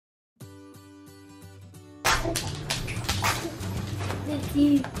Hey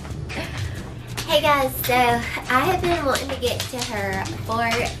guys, so I have been wanting to get to her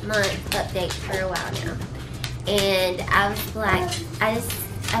 4-month update for a while now, and I was like, I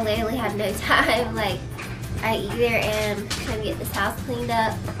literally have no time. Like, I either am trying to get this house cleaned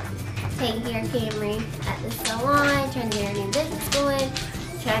up, taking care of Camry at the salon, trying to get her new business going,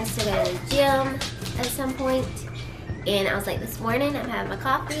 trying to go to the gym at some point. And I was like, this morning I'm having my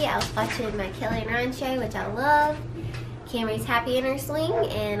coffee, I was watching my Kelly and Ryan show, which I love. Camry's happy in her swing,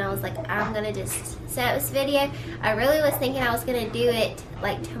 and I was like, I'm gonna just set up this video. I really was thinking I was gonna do it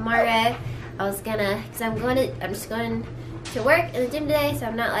like tomorrow. I was gonna, cause I'm just going to work in the gym today, so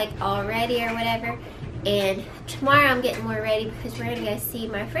I'm not like all ready or whatever. And tomorrow I'm getting more ready because we're gonna go see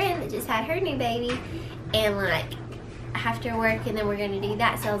my friend that just had her new baby, and like after work, and then we're gonna do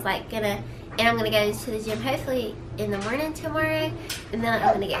that. So I was like and I'm gonna go to the gym hopefully in the morning tomorrow, and then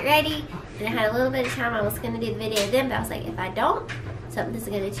I'm gonna get ready. And I had a little bit of time. I was gonna do the video then, but I was like, if I don't, something's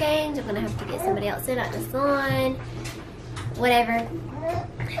gonna change. I'm gonna have to get somebody else in at the salon, whatever.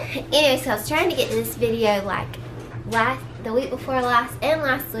 Anyway, so I was trying to get to this video like the week before last and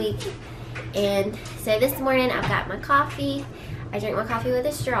last week. And so this morning I've got my coffee. I drink my coffee with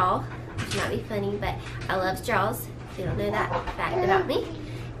a straw, which might be funny, but I love straws. If you don't know that fact about me.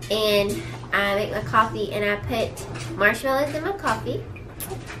 And I make my coffee and I put marshmallows in my coffee.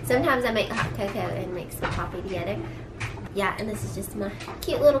 Sometimes I make hot cocoa and mix the coffee together. Yeah, and this is just my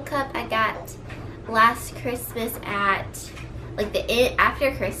cute little cup I got last Christmas at like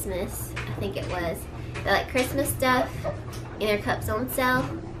after Christmas, I think it was. They're like Christmas stuff and their cups on sale.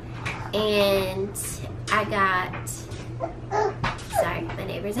 And I got, sorry, my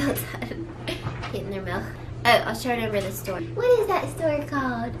neighbor's outside getting their milk. Oh, I was trying to remember the store. What is that store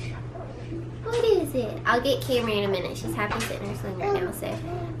called? What is it? I'll get Camry in a minute. She's happy sitting in her swing right now, so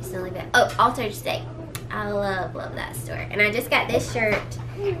I'm just gonna leave it. Oh, Altered State. I love that store. And I just got this shirt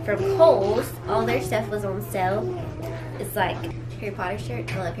from Kohl's. All their stuff was on sale. It's like Harry Potter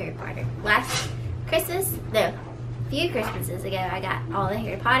shirt. I love Harry Potter. Last Christmas, no, a few Christmases ago, I got all the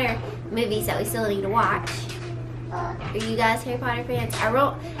Harry Potter movies that we still need to watch. Are you guys Harry Potter fans?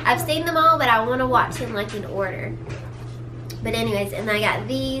 I've seen them all, but I want to watch them like in order. But anyways, and I got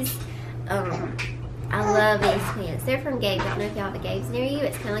these. I love these pants. They're from Gabe's. I don't know if y'all have a Gabe's near you.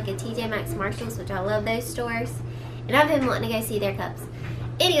 It's kind of like a TJ Maxx Marshalls, which I love those stores. And I've been wanting to go see their cups.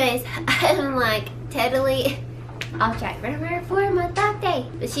 Anyways, I'm like totally off track for her 4-month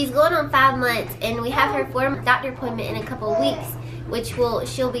update. But she's going on 5 months, and we have her 4-month doctor appointment in a couple of weeks, which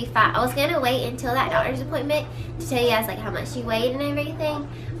she'll be fine. I was gonna wait until that doctor's appointment to tell you guys like how much she weighed and everything,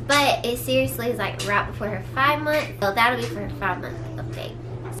 but it seriously is like right before her 5 month. So that'll be for her 5-month update.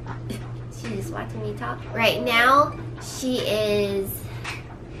 She's just watching me talk. Right now, she is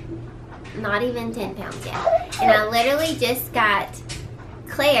not even 10 pounds yet. And I literally just got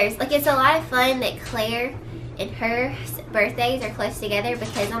Claire's. Like, it's a lot of fun that Claire and her birthdays are close together,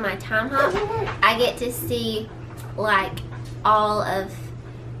 because on my time hop, I get to see like all of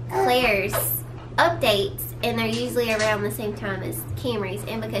Claire's updates, and they're usually around the same time as Camry's.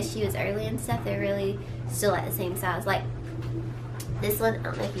 And because she was early and stuff, they're really still at the same size. Like this one, I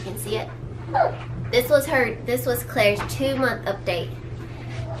don't know if you can see it. This was Claire's 2-month update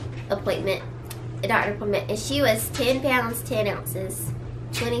appointment, a doctor appointment, and she was 10 pounds 10 ounces,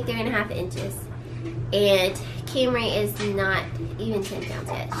 23.5 inches. And Camry is not even 10 pounds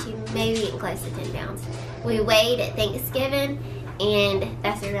yet. She may be getting close to 10 pounds. We weighed at Thanksgiving, and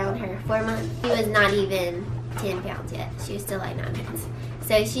that's around her 4 months. She was not even 10 pounds yet. She was still like 9 pounds.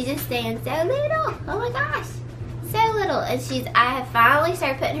 So she's just staying so little. Oh my gosh. So little. And I have finally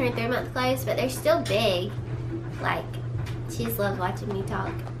started putting her in 3-month clothes, but they're still big. Like, she just loves watching me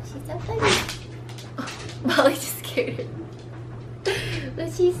talk. She's so funny. Oh, Molly just scared her.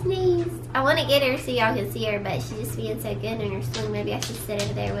 But she sneezed. I want to get her so y'all can see her, but she's just being so good in her swing. Maybe I should sit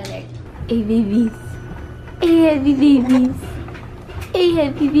over there with her. Hey babies. Hey happy babies. Hey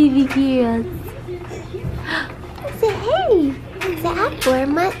happy baby girls. Say hey. Say I'm 4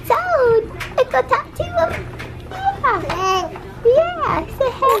 months old. Let's go talk to them. Yeah.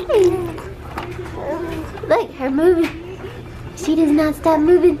 Say hey. Look, her moving. She does not stop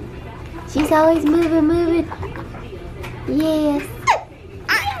moving. She's always moving. Yes.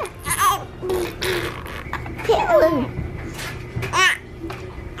 Hello.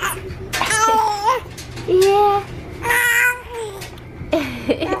 Yeah.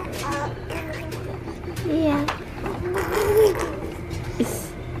 Yeah.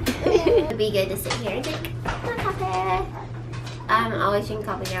 It'd be good to sit here and drink my coffee. I'm always drinking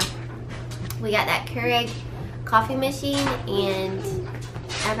coffee now. We got that Keurig coffee machine, and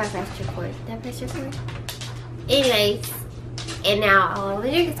I have my press record. Did I press record? Anyways, and now all I want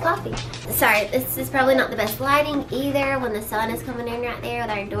to drink is coffee. Sorry, this is probably not the best lighting either. When the sun is coming in right there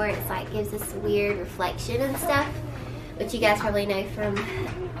with our door, it's like gives this weird reflection and stuff, which you guys probably know from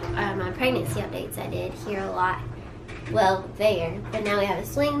my pregnancy updates I did here a lot. Well, there, but now we have a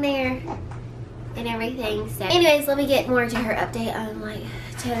swing there and everything. So anyways, let me get more to her update. I'm like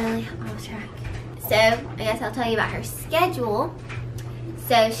totally off track. So I guess I'll tell you about her schedule.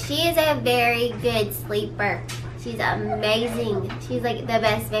 So she is a very good sleeper. She's amazing. She's like the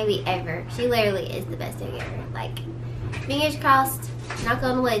best baby ever. She literally is the best baby ever. Like, fingers crossed, knock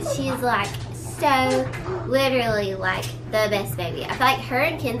on wood, she's like so literally like the best baby. I feel like her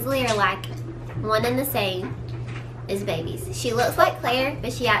and Kinsley are like one and the same as babies. She looks like Claire,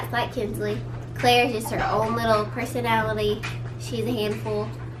 but she acts like Kinsley. Claire is just her own little personality. She's a handful.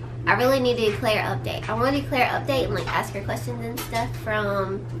 I really need to do Claire update. I want to do Claire update and like ask her questions and stuff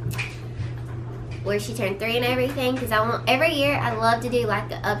from where she turned 3 and everything, because I want every year I love to do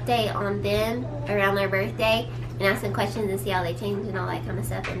like an update on them around their birthday and ask them questions and see how they change and all that kind of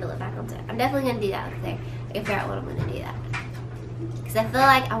stuff and to look back on stuff. I'm definitely going to do that with Claire. I can figure out when I'm going to do that, because I feel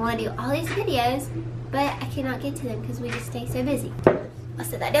like I want to do all these videos but I cannot get to them because we just stay so busy. I'll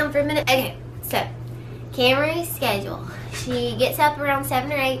set that down for a minute. Okay, so Camry's schedule. She gets up around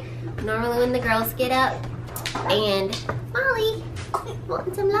 7 or 8, normally when the girls get up. And Molly,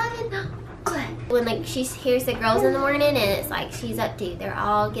 wanting some loving? When she hears the girls in the morning and it's like she's up too. They're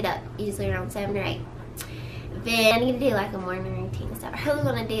all get up usually around 7 or 8. Then I need to do like a morning routine and stuff. I really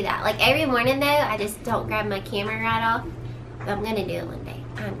want to do that. Like every morning though, I just don't grab my camera right off. But I'm going to do it one day.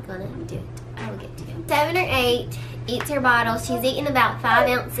 I'm going to do it. I will get to it. 7 or 8, eats her bottle. She's eating about 5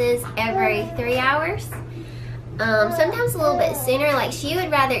 ounces every 3 hours. Sometimes a little bit sooner. Like she would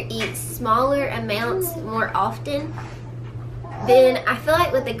rather eat smaller amounts more often. Then I feel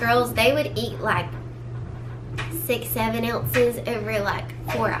like with the girls, they would eat like 6-7 ounces over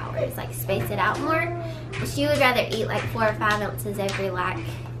like 4 hours, like space it out more. But she would rather eat like 4 or 5 ounces every like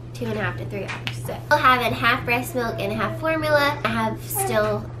 2.5 to 3 hours. So still having half breast milk and half formula. I have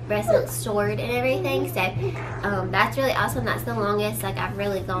still breast milk stored and everything, so that's really awesome. That's the longest like I've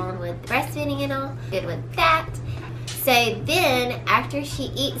really gone with breastfeeding and all. Good with that. So then after she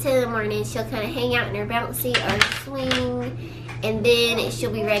eats in the morning, she'll kind of hang out in her bouncy or swing, and then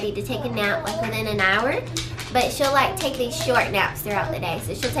she'll be ready to take a nap like within an hour. But she'll like take these short naps throughout the day.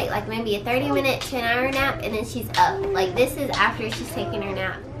 So she'll take like maybe a 30-minute to an hour nap, and then she's up. Like this is after she's taken her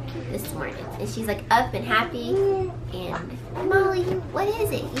nap this morning, and she's like up and happy. And Molly, what is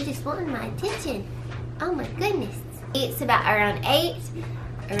it? You just wanted my attention. Oh my goodness. It's about around 8,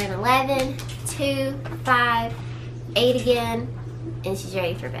 around 11, 2, 5, 8 again, and she's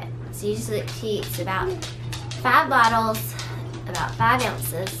ready for bed. So usually she eats about 5 bottles, about 5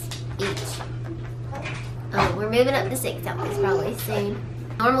 ounces each. We're moving up to 6 ounces probably soon.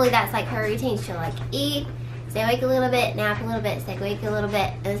 Normally that's like her routine. She'll like eat, stay awake a little bit, nap a little bit, stay awake a little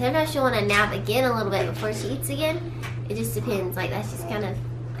bit, and sometimes she'll want to nap again a little bit before she eats again. It just depends. Like that's just kind of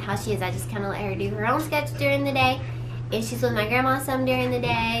how she is. I just kind of let her do her own schedule during the day. If she's with my grandma some during the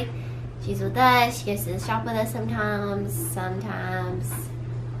day, she's with us. She goes to the shop with us sometimes. Sometimes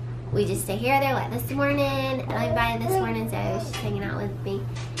we just stay here there like this morning. I invited this morning, so she's hanging out with me.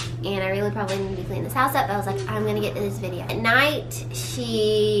 And I really probably need to clean this house up. But I was like, I'm going to get to this video. At night,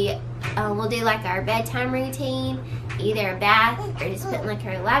 she will do like our bedtime routine. Either a bath or just putting like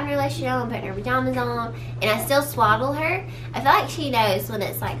her lavender lotion on, putting her pajamas on. And I still swaddle her. I feel like she knows when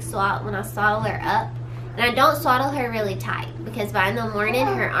it's like when I swaddle her up. And I don't swaddle her really tight, because by in the morning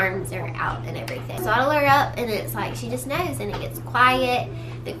her arms are out and everything. Swaddle her up and it's like she just knows, and it gets quiet.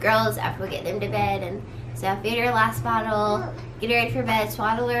 The girls, after we get them to bed, and so I feed her last bottle, get her ready for bed,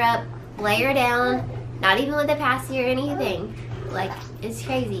 swaddle her up, lay her down, not even with a passy or anything. Like, it's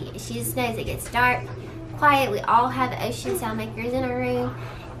crazy. She just knows it gets dark, quiet. We all have ocean sound makers in our room,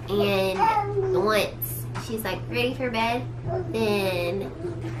 and once she's like ready for bed, then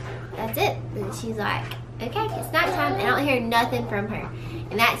that's it. Then she's like, okay, it's nighttime, and I don't hear nothing from her.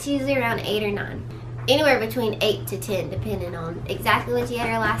 And that's usually around 8 or 9. Anywhere between 8 to 10, depending on exactly when she had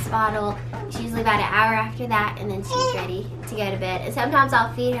her last bottle. It's usually about an hour after that, and then she's ready to go to bed. And sometimes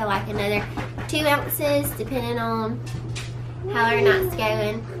I'll feed her like another 2 ounces, depending on how her night's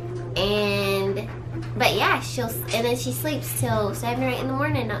going. But yeah, and then she sleeps till 7 or 8 in the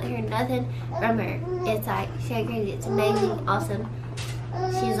morning, not hearing nothing from her. It's like so crazy. It's amazing, awesome.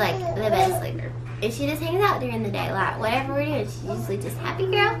 She's like the best sleeper. And she just hangs out during the day, like whatever we're doing. She's usually just happy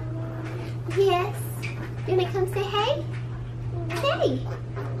girl. Yes. You wanna come say hey? Hey.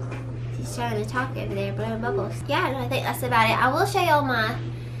 She's trying to talk over there, blowing bubbles. Yeah, no, I think that's about it. I will show y'all my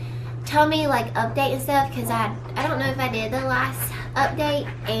told me like update and stuff, because I don't know if I did the last update.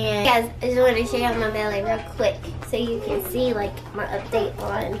 And guys, I just wanted to show you my belly real quick so you can see like my update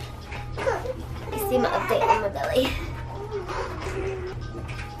on, you see my update on my belly.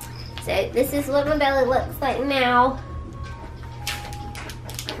 So this is what my belly looks like now.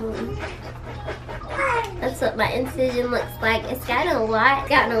 That's what my incision looks like. It's gotten a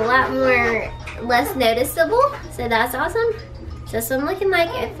lot more less noticeable, so that's awesome. So that's what I'm looking like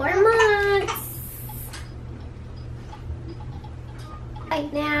at 4 months.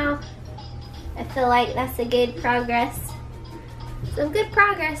 Right now, I feel like that's a good progress. Some good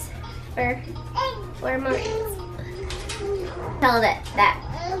progress for 4 months. Tell that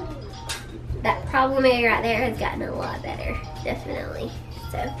problem area right there has gotten a lot better, definitely.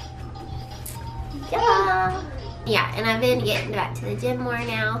 So, yeah, and I've been getting back to the gym more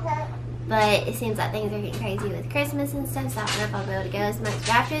now, but it seems like things are getting crazy with Christmas and stuff, so I don't know if I'll be able to go as much. But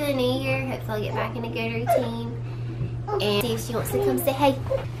after the new year, hopefully I'll get back in a good routine and see if she wants to come say hey.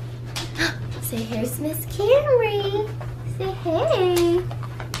 So here's Miss Camry. Say hey.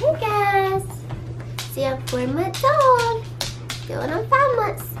 Hey guys. See, I'm 4 months old. Going on 5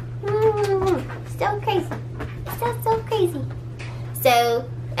 months. So crazy. So crazy. So,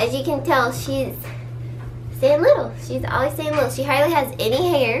 as you can tell, she's staying little. She's always staying little. She hardly has any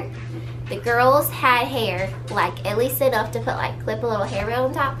hair. The girls had hair, like at least enough to put like clip a little hair bow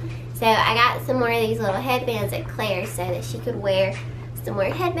on top. So I got some more of these little headbands at Claire's so that she could wear some more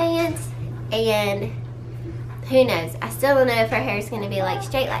headbands. And who knows? I still don't know if her hair is going to be like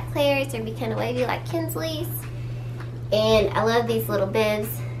straight like Claire's or be kind of wavy like Kinsley's. And I love these little bibs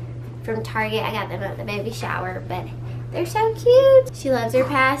from Target. I got them at the baby shower, but they're so cute. She loves her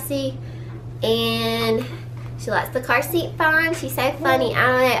passy, and she likes the car seat farm. She's so funny. I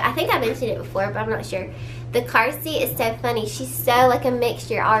don't know. I think I mentioned it before, but I'm not sure. The car seat is so funny. She's so like a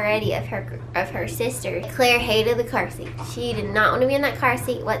mixture already of her sister. Claire hated the car seat. She did not want to be in that car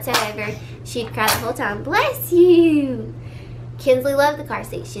seat whatsoever. She'd cry the whole time. Bless you. Kinsley loved the car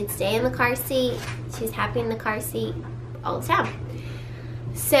seat. She'd stay in the car seat. She's happy in the car seat all the time.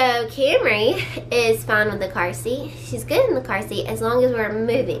 So Camry is fine with the car seat. She's good in the car seat as long as we're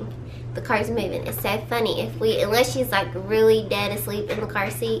moving. The car's moving. It's so funny. Unless she's like really dead asleep in the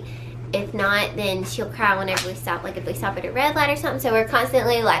car seat. If not, then she'll cry whenever we stop. Like if we stop at a red light or something. So we're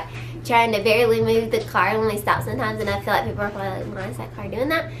constantly like trying to barely move the car when we stop sometimes. And I feel like people are probably like, why is that car doing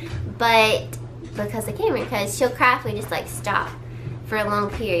that? But because of Camry, because she'll cry if we just like stop for a long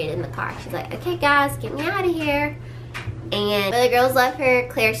period in the car. She's like, okay guys, get me out of here. And the girls love her.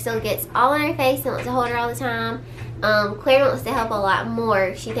 Claire still gets all in her face and wants to hold her all the time. Claire wants to help a lot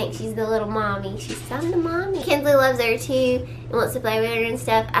more. She thinks she's the little mommy. She's some the mommy. Kinsley loves her too and wants to play with her and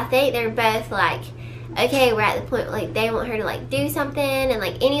stuff. I think they're both like, okay, we're at the point like they want her to like do something, and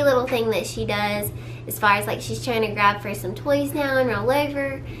like any little thing that she does, as far as like she's trying to grab for some toys now and roll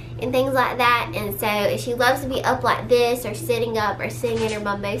over and things like that. And so she loves to be up like this or sitting up or sitting in her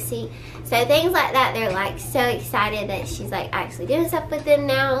bumbo seat. So things like that, they're like so excited that she's like actually doing stuff with them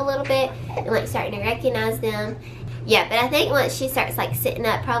now a little bit and like starting to recognize them. Yeah, but I think once she starts like sitting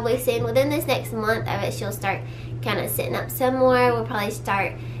up, probably soon within this next month, I bet she'll start kind of sitting up some more. We'll probably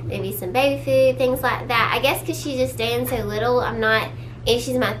start maybe some baby food, things like that. I guess because she's just staying so little, and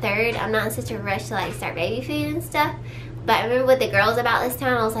she's my third, I'm not in such a rush to like start baby food and stuff. But I remember with the girls about this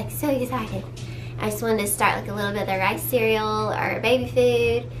time, I was like so excited. I just wanted to start like a little bit of the rice cereal or baby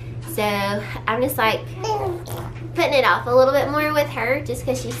food. So I'm just like putting it off a little bit more with her just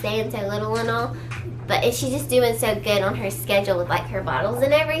because she's staying so little and all. But she's just doing so good on her schedule with like her bottles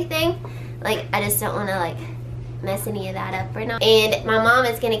and everything. Like I just don't want to like mess any of that up or not. And my mom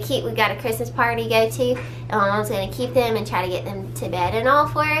is going to we got a Christmas party to go to. And my mom's going to keep them and try to get them to bed and all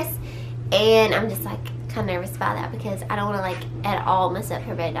for us. And I'm just like kind of nervous about that because I don't want to like at all mess up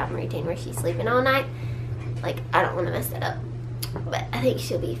her bedtime routine where she's sleeping all night. Like I don't want to mess that up. But I think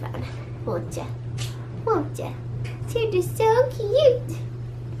she'll be fine. Won't ya? Won't ya? She's just so cute.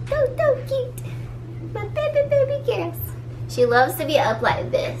 So cute. My baby girls. She loves to be up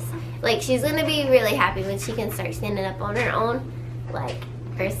like this. Like she's gonna be really happy when she can start standing up on her own, like,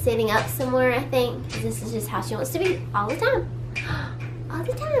 or sitting up somewhere, I think. This is just how she wants to be all the time. All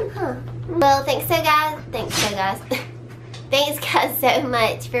the time, huh? Well, thanks guys so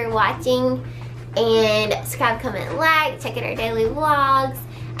much for watching. And subscribe, comment, like, check out our daily vlogs.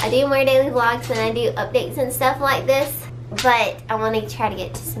 I do more daily vlogs than I do updates and stuff like this, but I want to try to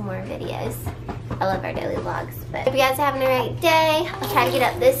get to some more videos. I love our daily vlogs. But hope you guys are having a great day. I'll try to get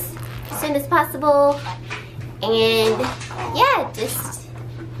up this as soon as possible. And yeah, just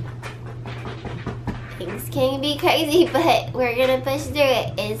things can be crazy, but we're gonna push through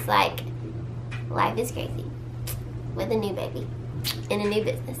it. It's like, life is crazy with a new baby in a new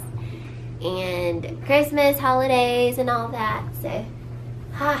business. And Christmas, holidays, and all that. So,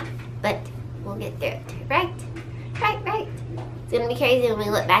 but we'll get through it. Right? Right. It's gonna be crazy when we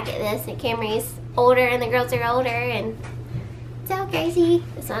look back at this and Camry's older and the girls are older and it's all crazy.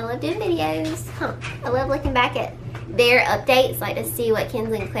 That's why I love doing videos. I love looking back at their updates, like to see what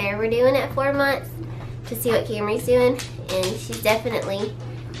Kinsley and Claire were doing at 4 months, to see what Camry's doing. And she's definitely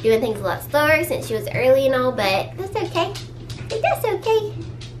doing things a lot slower since she was early and all, but that's okay. That's okay.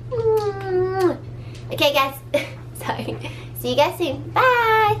 Okay, guys. Sorry. See you guys soon.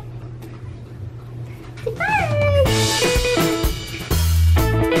 Bye.